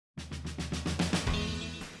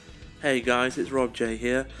Hey guys, it's RobJ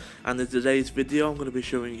here, and in today's video I'm going to be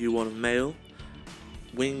showing you what a male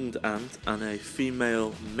winged ant and a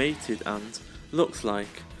female mated ant looks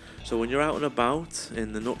like. So when you're out and about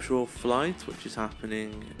in the nuptial flight, which is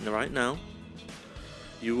happening right now,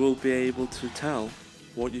 you will be able to tell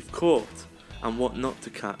what you've caught and what not to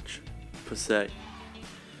catch, per se.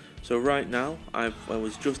 So right now, I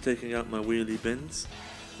was just taking out my wheelie bins,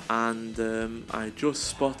 and I just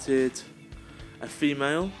spotted a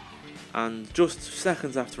female. And just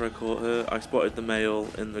seconds after I caught her, I spotted the male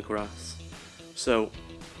in the grass. So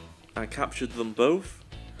I captured them both.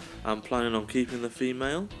 I'm planning on keeping the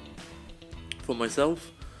female for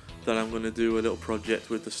myself. Then I'm going to do a little project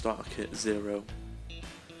with the starter kit 0.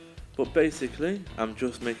 But basically, I'm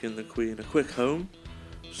just making the queen a quick home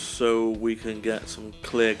so we can get some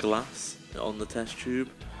clear glass on the test tube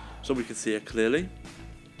so we can see her clearly.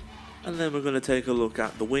 And then we're going to take a look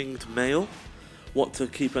at the winged male. What to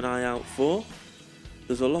keep an eye out for.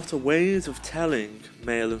 There's a lot of ways of telling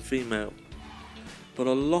male and female, but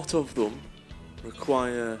a lot of them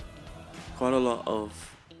require quite a lot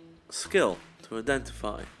of skill to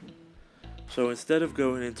identify. So instead of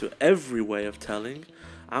going into every way of telling,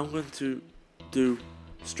 I'm going to do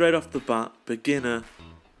straight off the bat beginner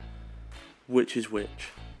which is which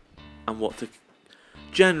and what to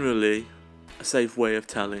generally a safe way of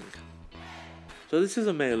telling. So this is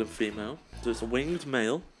a male and female. So it's a winged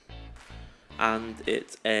male, and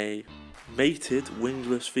it's a mated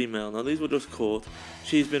wingless female. Now these were just caught.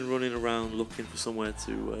 She's been running around looking for somewhere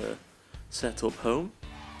to set up home.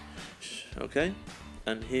 Okay,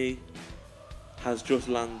 and he has just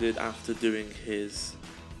landed after doing his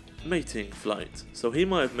mating flight. So he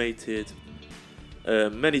might have mated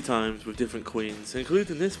many times with different queens,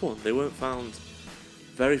 including this one. They weren't found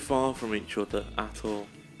very far from each other at all.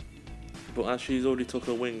 But as she's already took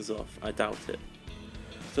her wings off, I doubt it.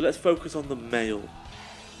 So let's focus on the male.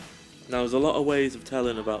 Now there's a lot of ways of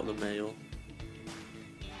telling about the male.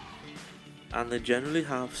 And they generally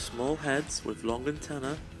have small heads with long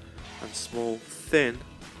antennae and small thin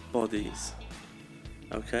bodies.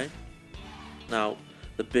 Okay? Now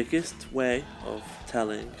the biggest way of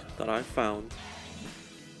telling that I found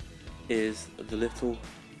is the little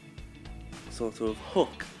sort of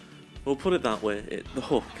hook. We'll put it that way, the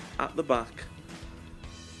hook at the back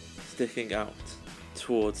sticking out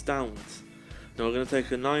towards downwards. Now we're going to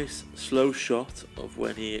take a nice slow shot of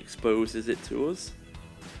when he exposes it to us.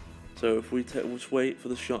 So if we just wait for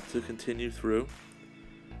the shot to continue through.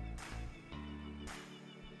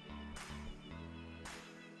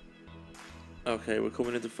 Okay, we're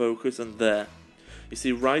coming into focus, and there. You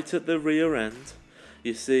see right at the rear end,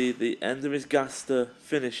 you see the end of his gaster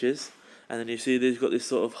finishes. And then you see that he's got this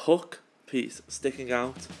sort of hook piece sticking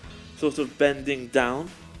out, sort of bending down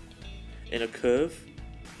in a curve.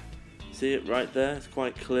 See it right there? It's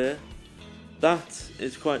quite clear. That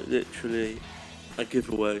is quite literally a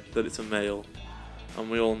giveaway that it's a male, and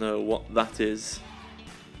we all know what that is.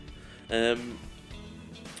 And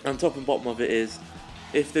top and bottom of it is,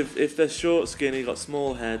 if they're short, skinny, got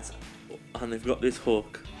small heads, and they've got this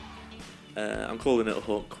hook, I'm calling it a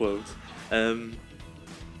hook quote.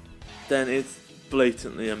 Then it's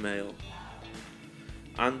blatantly a male.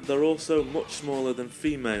 And they're also much smaller than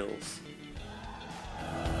females.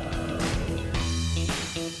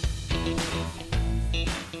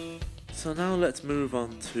 So now let's move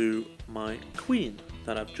on to my queen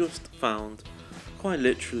that I've just found quite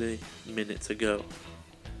literally minutes ago.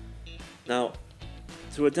 Now,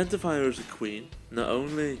 to identify her as a queen, not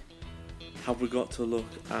only have we got to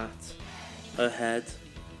look at her head,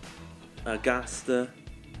 her gaster,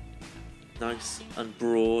 nice and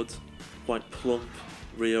broad, quite plump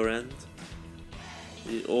rear end.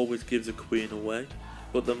 It always gives a queen away.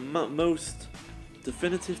 But the most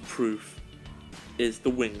definitive proof is the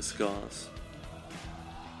wing scars.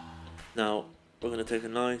 Now we're going to take a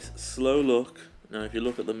nice slow look. Now if you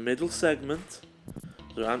look at the middle segment,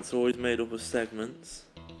 the ants are always made up of segments.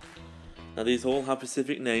 Now these all have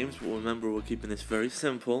specific names, but remember we're keeping this very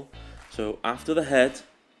simple. So after the head,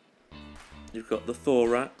 you've got the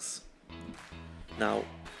thorax. Now,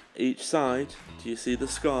 each side, do you see the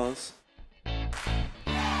scars?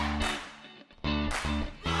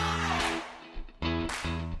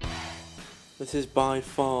 This is by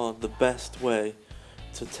far the best way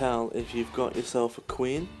to tell if you've got yourself a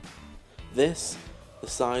queen. This, the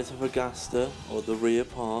size of her gaster, or the rear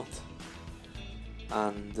part,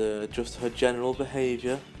 and just her general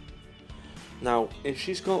behaviour. Now, if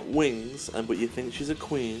she's got wings, but you think she's a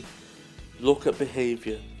queen, look at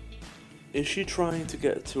behaviour. Is she trying to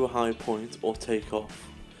get to a high point or take off?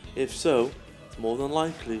 If so, it's more than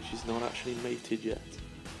likely she's not actually mated yet.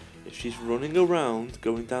 if she's running around,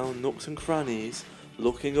 going down nooks and crannies,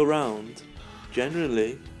 looking around,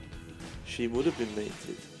 generally she would have been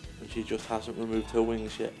mated, and she just hasn't removed her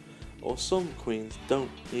wings yet. Or some queens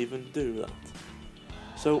don't even do that.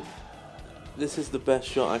 So this is the best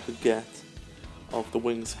shot I could get of the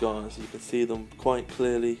wing scars. You can see them quite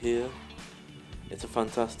clearly here. It's a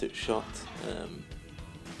fantastic shot.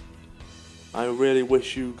 I really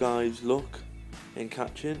wish you guys luck in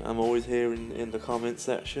catching. I'm always hearing in the comment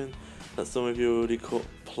section that some of you already caught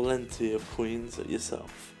plenty of queens at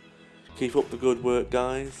yourself. Keep up the good work,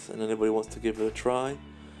 guys, and anybody wants to give it a try,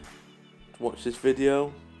 watch this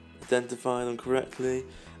video, identify them correctly,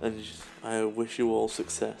 and I wish you all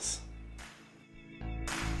success.